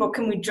many people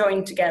can we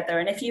join together?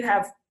 And if you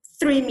have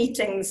 3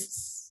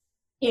 meetings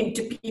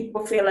into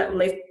people feel like, well,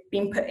 they've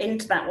been put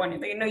into that one,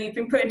 you've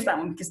been put into that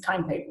one because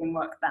timetabling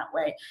worked that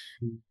way.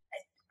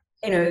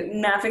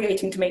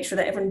 Navigating to make sure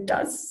that everyone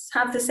does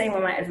have the same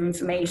amount of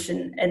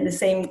information and the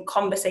same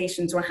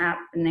conversations were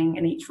happening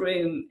in each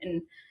room,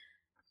 and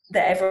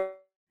that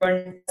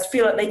everyone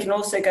feel like they can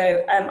also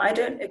go, I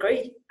don't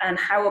agree. And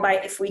how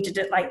about if we did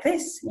it like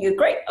this? You're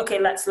great. Okay,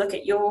 let's look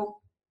at your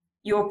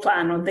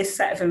plan or this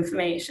set of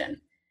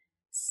information.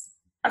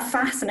 A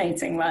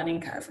fascinating learning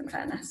curve, in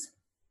fairness.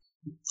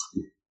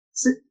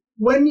 So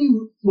when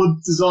you were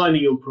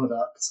designing your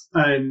product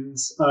and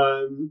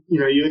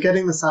you were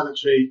getting the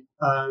sanitary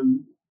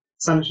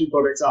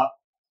products up,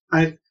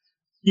 and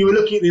you were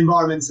looking at the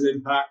environmental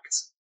impact,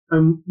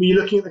 were you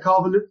looking at the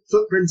carbon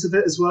footprint of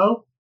it as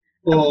well?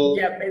 Or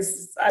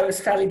I was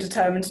fairly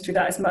determined to do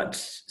that as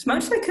much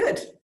as I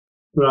could.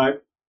 Right.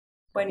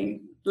 When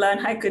you learn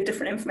how good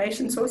different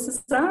information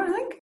sources are, I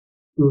think.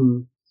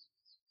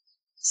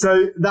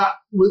 So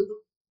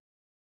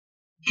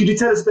could you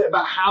tell us a bit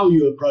about how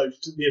you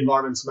approached the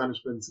environmental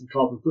management and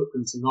carbon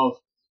footprinting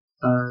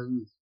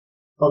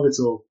of it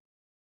all?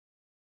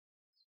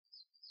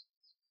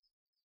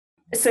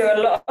 So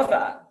a lot of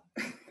that,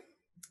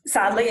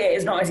 sadly, it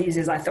is not as easy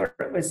as I thought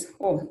it was,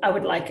 or I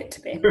would like it to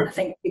be. I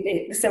think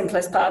the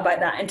simplest part about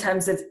that, in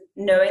terms of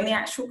knowing the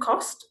actual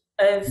cost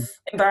of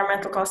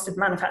environmental cost of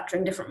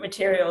manufacturing different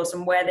materials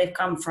and where they've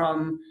come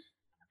from,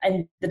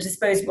 and the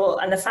disposable,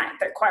 and the fact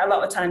that quite a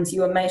lot of times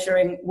you are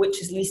measuring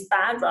which is least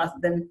bad rather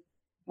than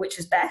which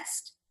is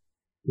best.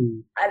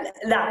 And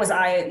that was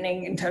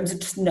eye-opening in terms of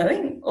just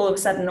knowing all of a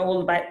sudden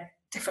all about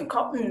different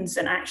cottons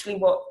and actually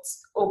what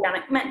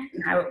organic meant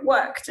and how it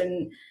worked.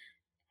 And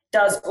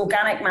does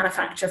organic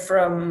manufacture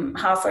from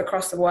halfway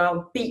across the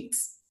world beat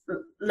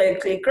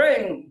locally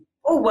grown?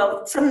 Oh,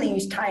 well, suddenly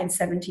you tie in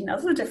 17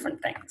 other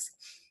different things.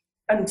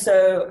 And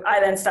so I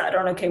then started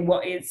on, okay,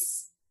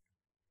 what's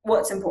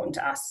important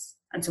to us?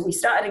 And so we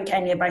started in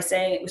Kenya by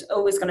saying it was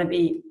always going to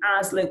be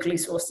as locally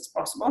sourced as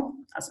possible,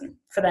 as in,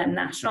 for them,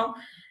 national,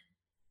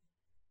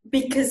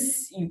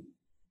 because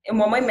in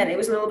one way meant it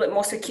was a little bit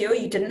more secure.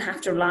 You didn't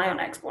have to rely on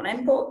export and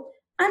import.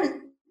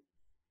 And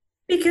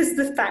because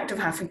the fact of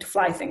having to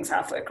fly things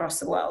halfway across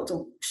the world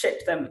or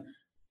ship them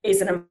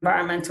is an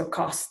environmental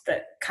cost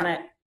that kind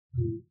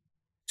of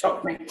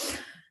shocked me.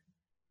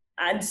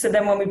 And so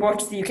then when we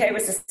brought it to the UK, it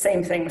was the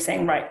same thing. We're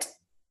saying, right,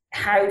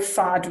 how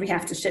far do we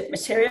have to ship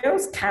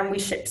materials? Can we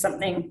ship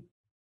something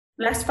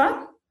less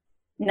far?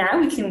 Now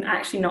we can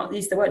actually not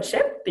use the word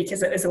ship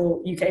because it is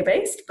all UK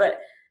based, but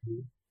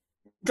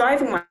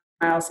driving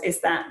miles,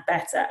 is that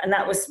better? And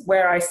that was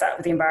where I started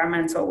with the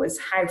environmental, was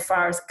how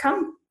far has it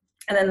come?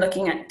 And then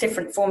looking at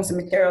different forms of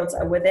materials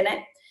that are within it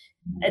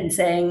and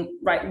saying,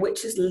 right,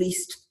 which is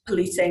least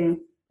polluting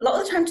a lot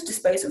of the time to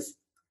dispose of.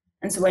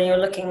 And so when you're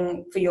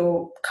looking for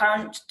your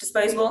current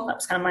disposable, that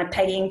was kind of my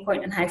pegging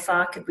point, and how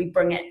far could we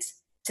bring it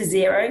to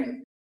zero?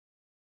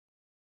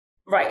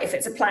 Right, if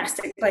it's a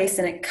plastic place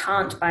and it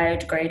can't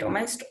biodegrade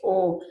almost,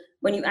 or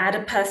when you add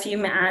a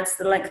perfume, it adds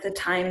the length of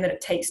time that it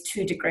takes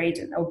to degrade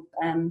in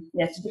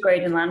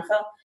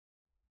landfill.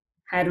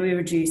 How do we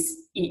reduce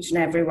each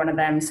and every one of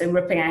them? So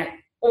ripping out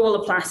all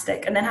the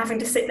plastic and then having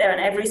to sit there on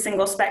every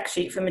single spec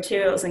sheet for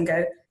materials and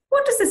go,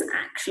 what does this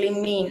actually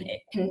mean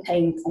it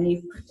contains and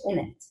you put in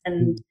it?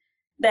 And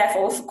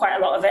therefore, for quite a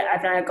lot of it,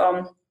 I've now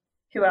gone,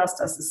 who else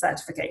does the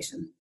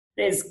certification?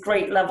 There's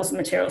great levels of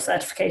material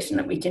certification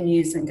that we can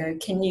use and go,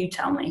 can you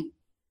tell me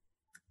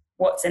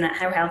what's in it?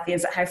 How healthy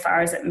is it? How far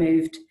has it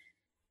moved?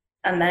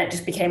 And then it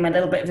just became a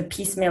little bit of a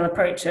piecemeal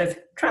approach of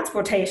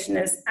transportation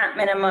is at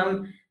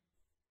minimum.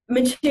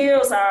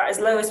 Materials are as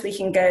low as we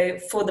can go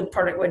for the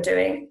product we're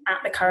doing at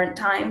the current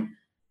time.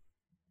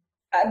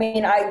 I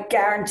mean, I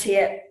guarantee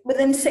it,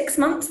 within 6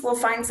 months, we'll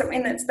find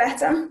something that's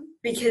better,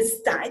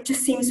 because that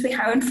just seems to be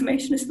how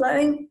information is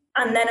flowing.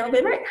 And then it'll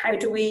be, right, how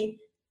do we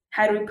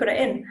put it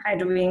in? How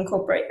do we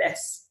incorporate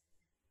this?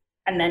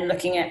 And then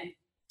looking at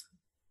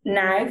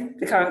now,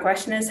 the current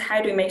question is,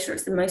 how do we make sure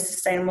it's the most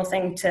sustainable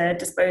thing to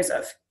dispose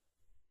of?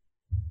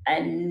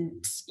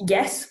 And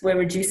yes, we're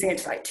reducing it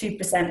to like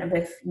 2% of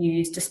if you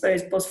use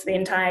disposables for the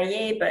entire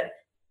year, but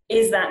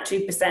is that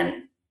 2%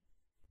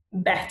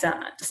 better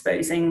at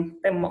disposing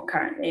than what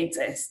currently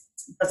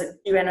exists? Does it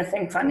do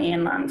anything funny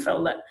in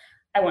landfill that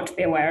I want to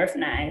be aware of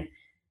now?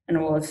 And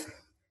all of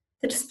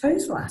the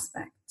disposal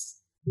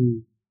aspects.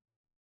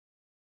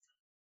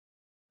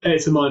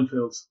 It's a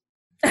minefield.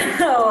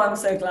 Oh, I'm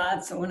so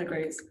glad someone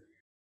agrees.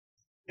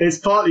 It's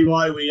partly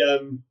why we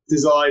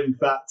designed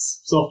that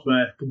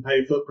software,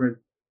 Compare Footprint,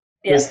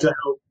 is to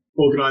help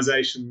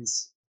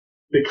organisations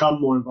become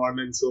more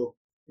environmental.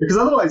 Because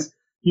otherwise,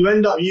 you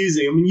end up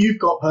using, I mean, you've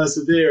got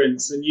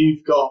perseverance and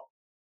you've got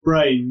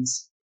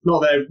brains.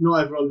 Not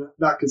everyone,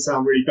 that could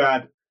sound really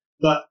bad,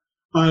 but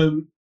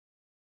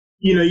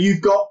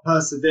you've got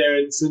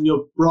perseverance and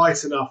you're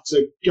bright enough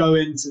to go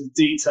into the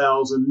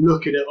details and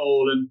look at it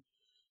all and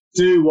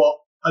do what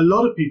a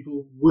lot of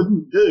people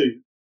wouldn't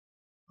do,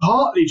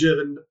 partly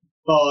driven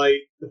by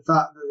the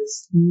fact that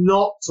it's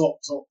not top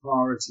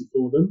priority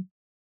for them.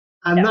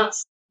 And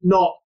that's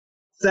not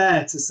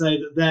fair to say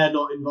that they're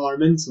not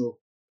environmental.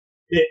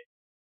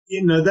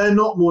 They're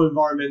not more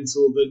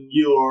environmental than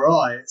you or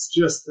I. It's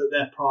just that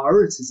their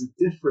priorities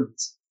are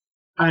different.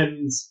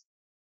 And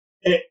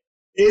it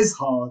is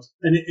hard.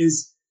 And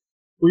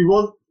we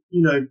want,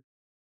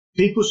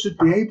 people should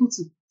be able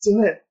to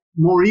do it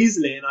more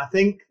easily. And I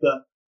think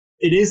that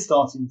it is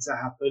starting to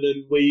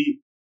happen,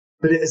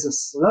 but it is a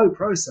slow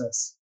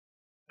process.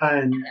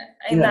 And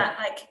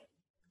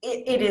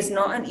it is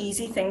not an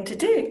easy thing to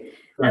do.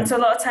 Right. And so a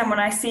lot of time when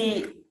I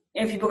see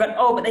people going,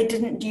 oh, but they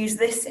didn't use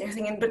this, and you're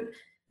thinking, but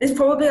there's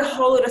probably a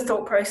whole lot of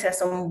thought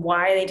process on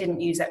why they didn't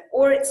use it,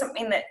 or it's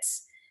something that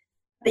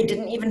they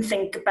didn't even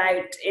think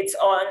about. It's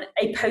on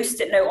a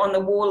post-it note on the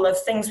wall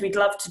of things we'd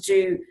love to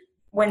do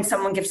when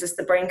someone gives us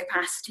the brain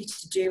capacity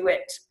to do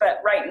it.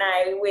 But right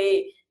now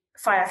we're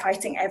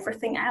firefighting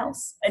everything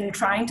else and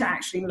trying to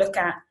actually look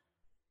at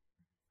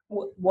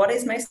what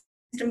is most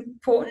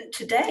important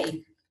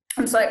today.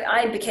 And so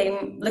I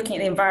became looking at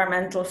the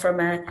environmental from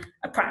a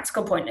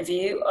practical point of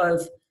view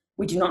of,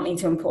 we do not need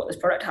to import this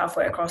product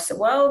halfway across the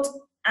world.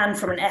 And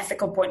from an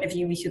ethical point of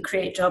view, we could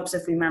create jobs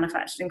if we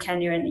manufactured in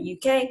Kenya and the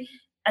UK.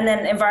 And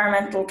then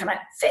environmental kind of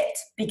fit,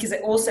 because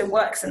it also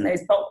works in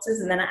those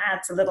boxes, and then it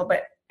adds a little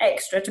bit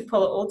extra to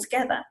pull it all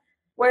together.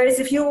 Whereas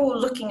if you're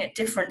looking at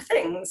different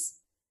things,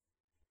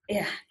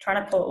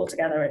 trying to pull it all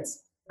together is.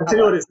 I tell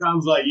you what it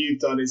sounds like you've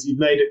done is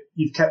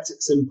you've kept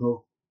it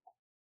simple.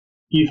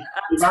 You've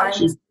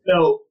actually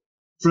built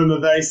from a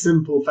very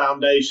simple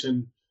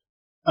foundation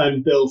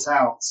and built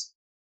out,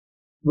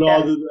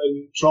 rather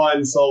than try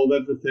and solve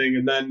everything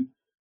and then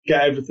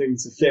get everything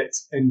to fit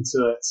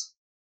into it.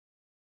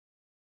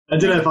 I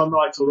don't know if I'm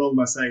right or wrong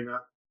by saying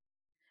that.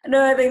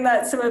 No, I think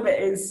that some of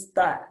it is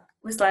that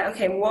was like,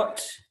 okay,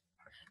 what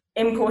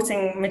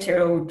importing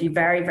material would be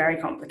very, very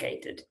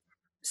complicated.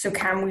 So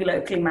can we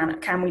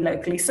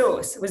locally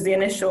source was the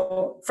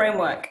initial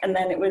framework. And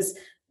then it was,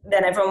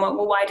 then everyone went,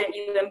 well, why don't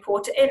you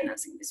import it in? I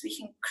was like, because we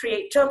can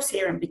create jobs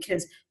here, and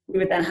because we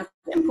would then have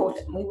to import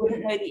it, and we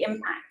wouldn't know the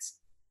impact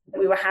that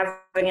we were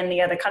having in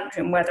the other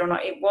country and whether or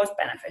not it was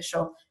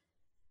beneficial.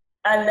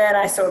 And then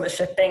I saw the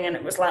shipping, and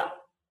it was like,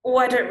 oh,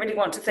 I don't really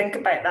want to think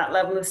about that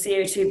level of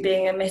CO2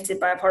 being emitted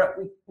by a product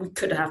we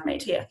could have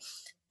made here.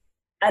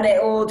 And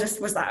it all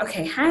just was like,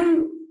 okay,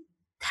 how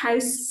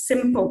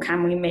simple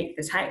can we make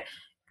this? How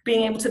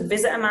being able to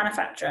visit a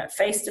manufacturer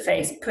face to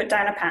face, put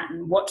down a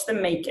pattern, watch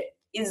them make it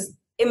is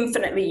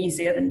infinitely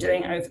easier than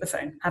doing it over the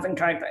phone, having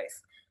tried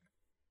both.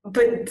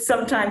 But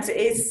sometimes it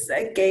is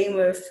a game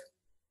of,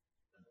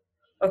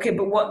 okay,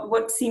 but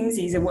what seems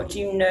easier? What do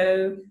you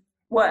know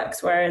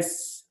works?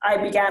 Whereas I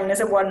began as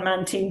a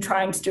one-man team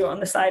trying to do it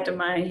on the side of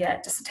my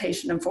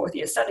dissertation and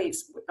fourth-year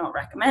studies. Would not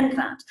recommend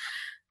that.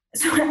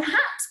 So it had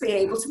to be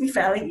able to be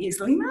fairly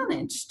easily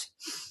managed.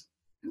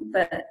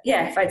 But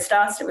yeah, if I'd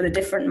started it with a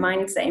different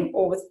mind frame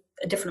or with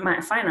a different amount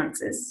of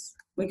finances,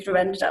 we could have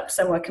ended up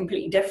somewhere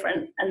completely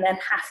different, and then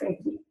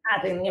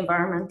adding the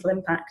environmental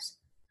impact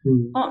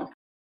on.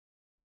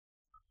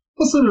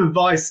 What sort of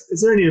advice,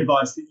 is there any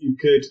advice that you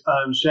could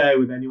share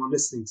with anyone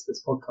listening to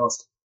this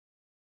podcast?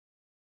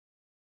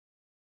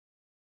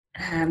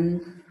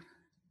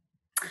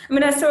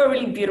 I saw a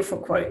really beautiful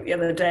quote the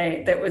other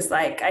day that was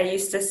like, I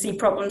used to see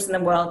problems in the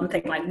world and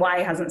think like,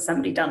 why hasn't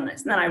somebody done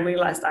this? And then I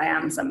realized I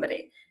am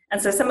somebody.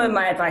 And so some of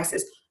my advice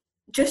is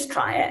just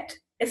try it.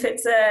 If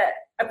it's a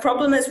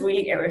problem that's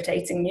really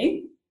irritating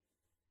you,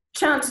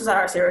 chances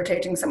are it's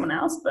irritating someone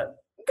else, but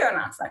go and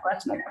ask that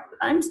question a couple of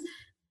times.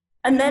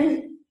 And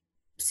then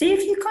see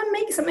if you can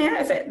make something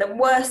out of it. The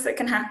worst that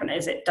can happen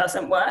is it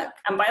doesn't work.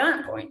 And by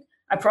that point,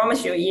 I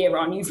promise you a year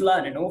on, you've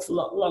learned an awful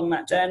lot along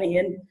that journey,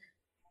 and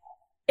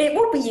it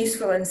will be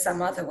useful in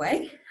some other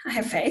way. I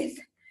have faith.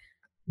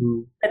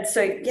 And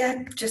so,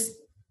 yeah, just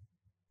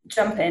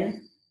jump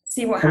in,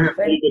 see what happens.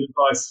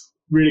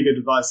 Really good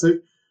advice. So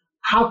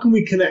how can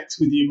we connect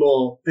with you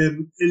more?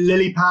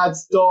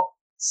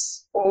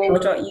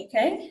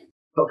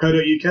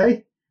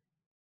 Lilypads.org.uk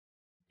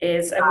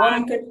is a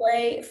one good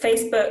way.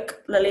 Facebook,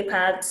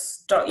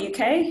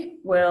 lilypads.uk.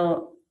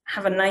 We'll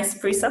have a nice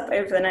brief-up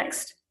over the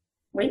next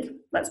week.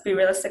 Let's be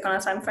realistic on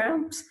our time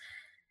frames.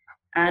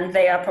 And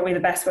they are probably the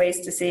best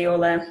ways to see all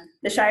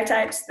the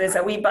shout-outs. There's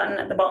a wee button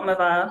at the bottom of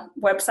our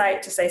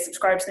website to say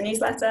subscribe to the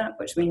newsletter,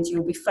 which means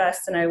you'll be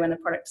first to know when the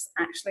product's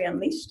actually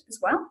unleashed as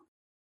well.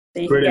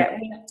 So you Brilliant.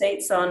 can get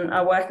updates on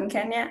our work in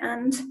Kenya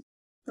and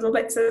little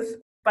bits of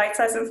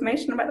bite-sized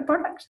information about the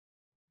product.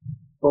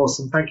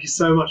 Awesome. Thank you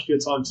so much for your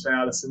time today,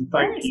 Alison.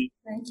 Thank you.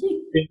 Thank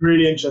you. It's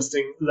really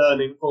interesting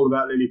learning all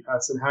about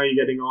Lilypads and how you're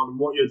getting on and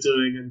what you're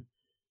doing and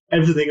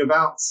everything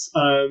about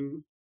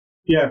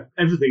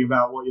everything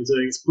about what you're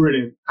doing. It's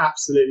brilliant.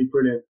 Absolutely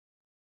brilliant.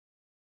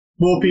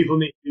 More people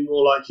need to be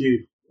more like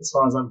you, as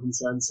far as I'm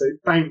concerned. So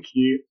thank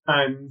you.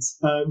 And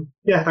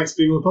thanks for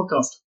being on the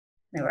podcast.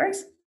 No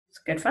worries. It's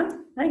good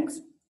fun. Thanks.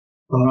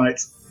 All right.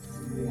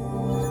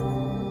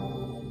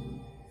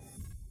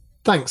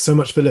 Thanks so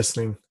much for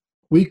listening.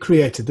 We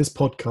created this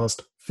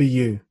podcast for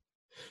you.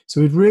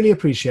 So we'd really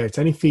appreciate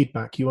any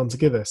feedback you want to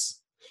give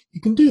us. You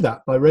can do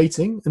that by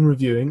rating and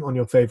reviewing on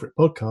your favourite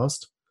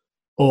podcast,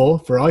 or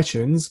for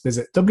iTunes,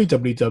 visit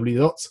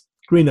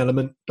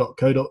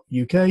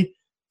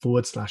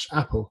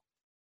www.greenelement.co.uk/Apple.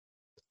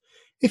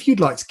 If you'd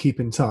like to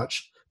keep in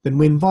touch, then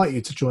we invite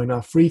you to join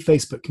our free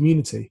Facebook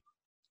community,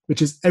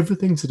 which is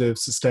everything to do with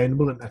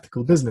sustainable and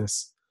ethical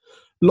business.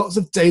 Lots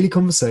of daily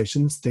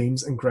conversations,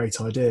 themes, and great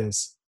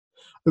ideas.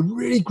 A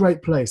really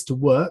great place to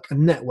work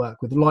and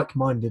network with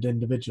like-minded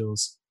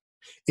individuals.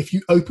 If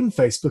you open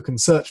Facebook and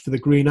search for the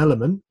Green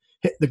Element,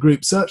 hit the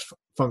group search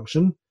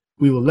function,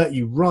 we will let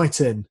you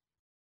right in.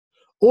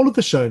 All of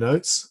the show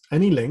notes,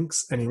 any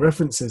links, any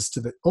references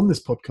to on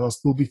this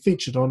podcast will be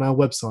featured on our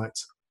website,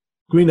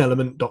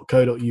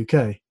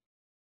 greenelement.co.uk.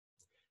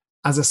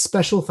 As a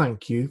special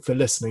thank you for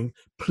listening,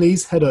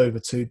 please head over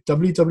to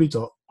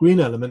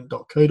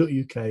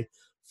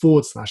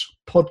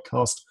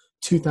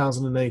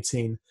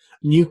www.greenelement.co.uk/podcast2018,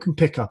 and you can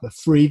pick up a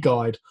free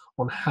guide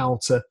on how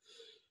to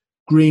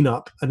green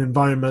up and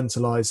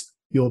environmentalize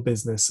your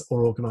business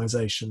or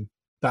organization.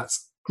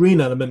 That's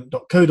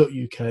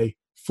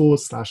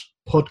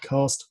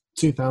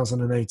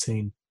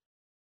greenelement.co.uk/podcast2018.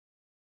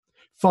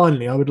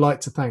 Finally, I would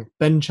like to thank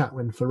Ben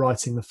Chatwin for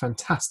writing the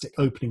fantastic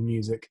opening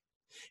music.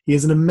 He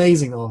is an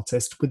amazing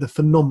artist with a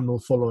phenomenal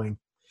following.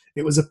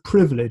 It was a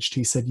privilege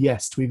he said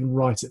yes to even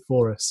write it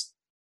for us.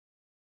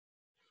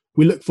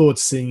 We look forward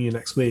to seeing you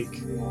next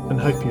week and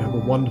hope you have a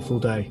wonderful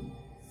day.